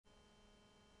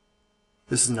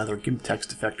This is another GIMP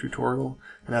text effect tutorial,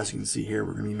 and as you can see here,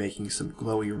 we're going to be making some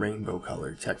glowy rainbow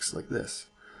colored text like this.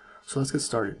 So let's get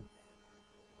started.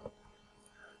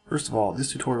 First of all,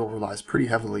 this tutorial relies pretty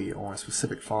heavily on a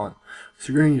specific font,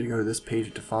 so you're going to need to go to this page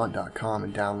at font.com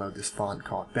and download this font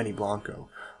called Benny Blanco.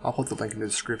 I'll put the link in the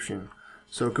description,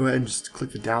 so go ahead and just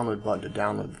click the download button to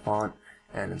download the font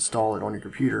and install it on your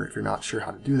computer. If you're not sure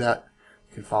how to do that,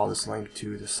 you can follow this link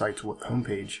to the site's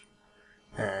homepage,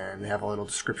 and they have a little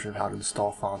description of how to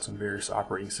install fonts on various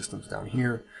operating systems down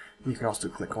here. And you can also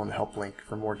click on the help link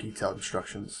for more detailed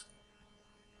instructions.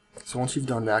 So once you've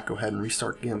done that, go ahead and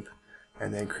restart GIMP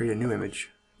and then create a new image.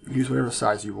 Use whatever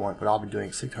size you want, but I'll be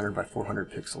doing 600 by 400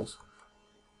 pixels.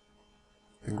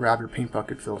 Then grab your paint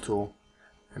bucket fill tool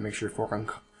and make sure your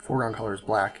foreground color is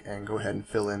black, and go ahead and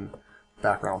fill in the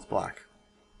background with black.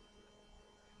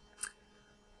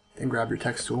 Then grab your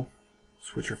text tool,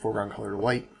 switch your foreground color to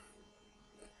white,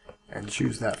 and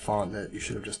choose that font that you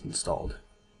should have just installed.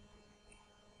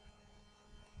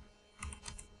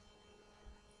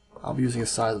 I'll be using a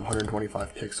size of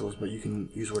 125 pixels, but you can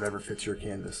use whatever fits your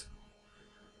canvas.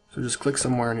 So just click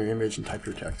somewhere in your image and type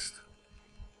your text.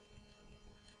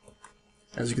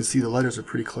 As you can see, the letters are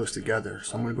pretty close together,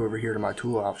 so I'm going to go over here to my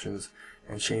tool options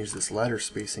and change this letter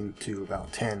spacing to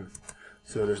about 10,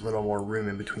 so there's a little more room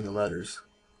in between the letters.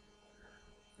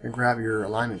 And grab your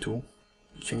alignment tool,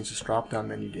 change this drop down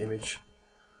menu to image,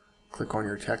 click on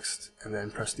your text, and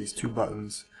then press these two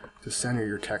buttons to center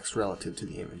your text relative to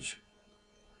the image.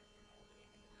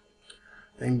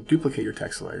 Then duplicate your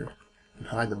text layer and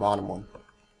hide the bottom one.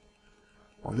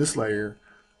 On this layer,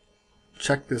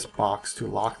 check this box to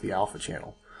lock the alpha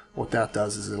channel. What that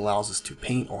does is it allows us to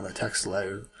paint on the text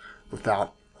layer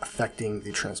without affecting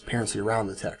the transparency around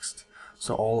the text.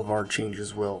 So all of our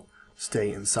changes will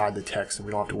stay inside the text and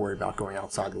we don't have to worry about going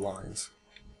outside the lines.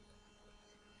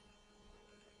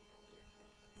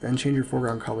 Then change your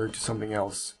foreground color to something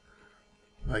else,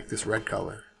 like this red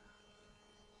color.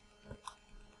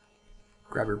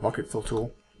 Grab your bucket fill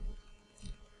tool.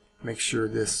 Make sure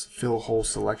this fill hole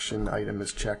selection item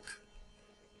is checked,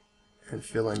 and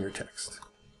fill in your text.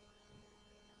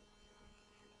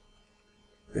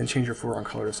 Then change your foreground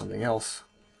color to something else,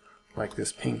 like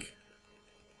this pink.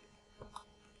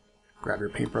 Grab your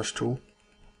paintbrush tool,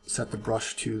 set the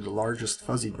brush to the largest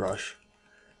fuzzy brush,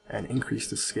 and increase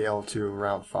the scale to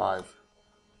around 5.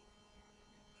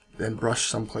 Then brush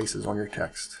some places on your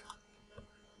text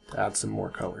to add some more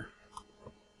color.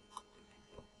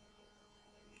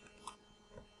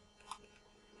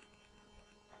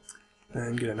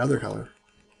 Then get another color.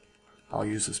 I'll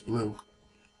use this blue,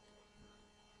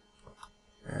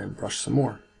 and brush some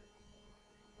more.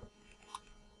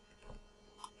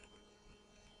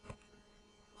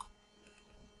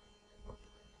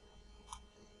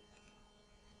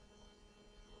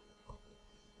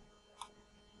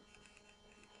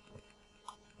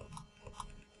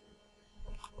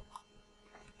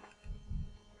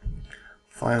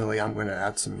 Finally, I'm going to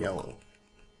add some yellow.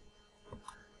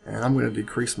 And I'm going to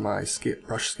decrease my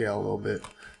brush scale a little bit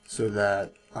so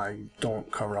that I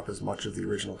don't cover up as much of the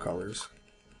original colors.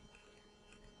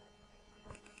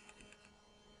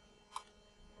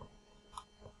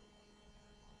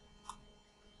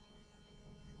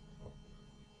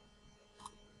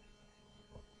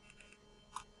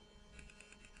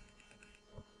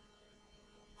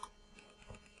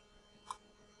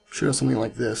 Should have something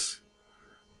like this.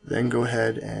 Then go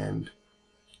ahead and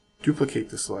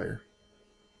duplicate this layer.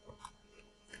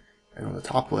 And on the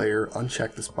top layer,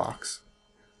 uncheck this box.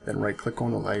 Then right click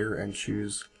on the layer and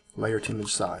choose Layer to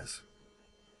Image Size.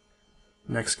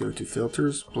 Next go to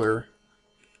Filters, Blur,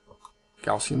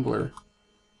 Gaussian Blur,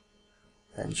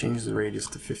 and change the radius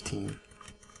to 15.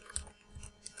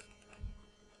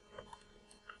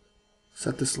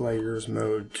 Set this layer's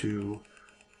mode to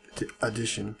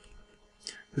Addition.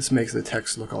 This makes the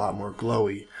text look a lot more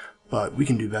glowy, but we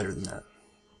can do better than that.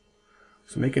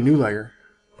 So make a new layer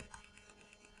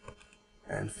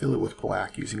and fill it with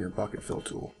black using your bucket fill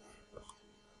tool.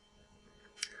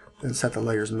 Then set the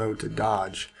layer's mode to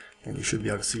Dodge, and you should be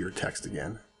able to see your text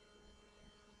again.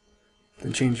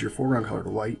 Then change your foreground color to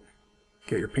white,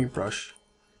 get your paintbrush,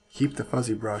 keep the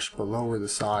fuzzy brush but lower the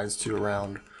size to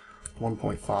around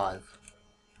 1.5,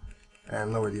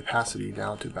 and lower the opacity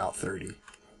down to about 30.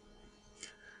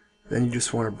 Then you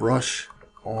just want to brush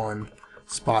on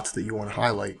spots that you want to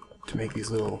highlight to make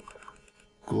these little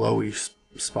glowy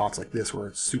spots like this where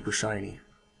it's super shiny.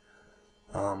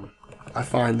 I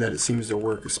find that it seems to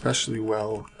work especially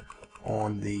well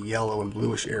on the yellow and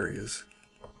bluish areas.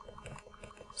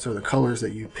 So the colors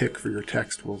that you pick for your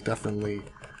text will definitely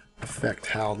affect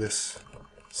how this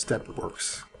step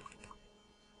works.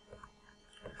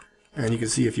 And you can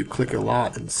see if you click a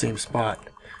lot in the same spot,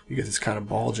 you get this kind of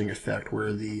bulging effect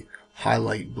where the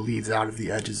highlight bleeds out of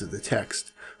the edges of the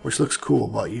text, which looks cool,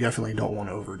 but you definitely don't want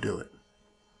to overdo it.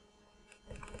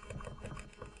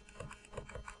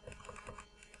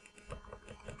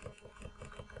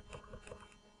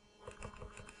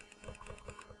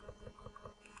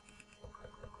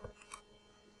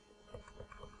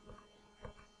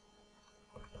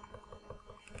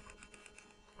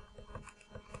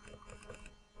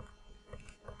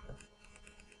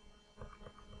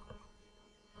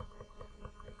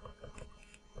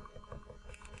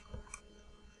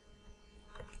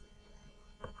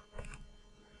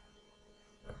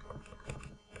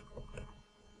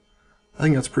 I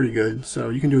think that's pretty good. So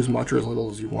you can do as much or as little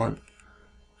as you want.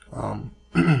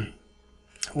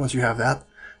 Once you have that,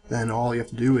 then all you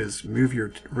have to do is move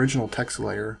your original text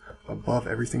layer above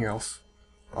everything else,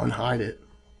 unhide it,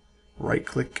 right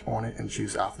click on it and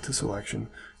choose alpha to selection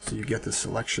so you get the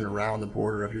selection around the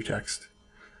border of your text.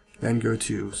 Then go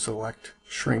to select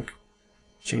shrink,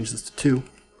 change this to 2,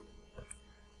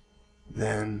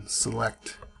 then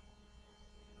select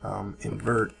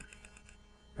invert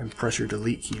and press your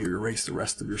delete key to erase the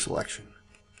rest of your selection,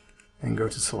 and go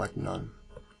to select none.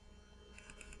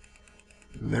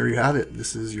 And there you have it.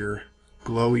 This is your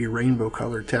glowy rainbow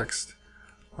colored text.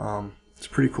 It's a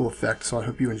pretty cool effect, so I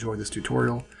hope you enjoyed this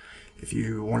tutorial. If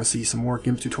you want to see some more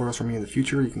GIMP tutorials from me in the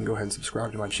future, you can go ahead and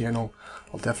subscribe to my channel.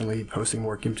 I'll definitely be posting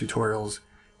more GIMP tutorials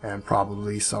and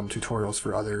probably some tutorials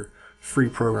for other free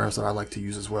programs that I like to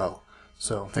use as well.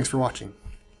 So thanks for watching.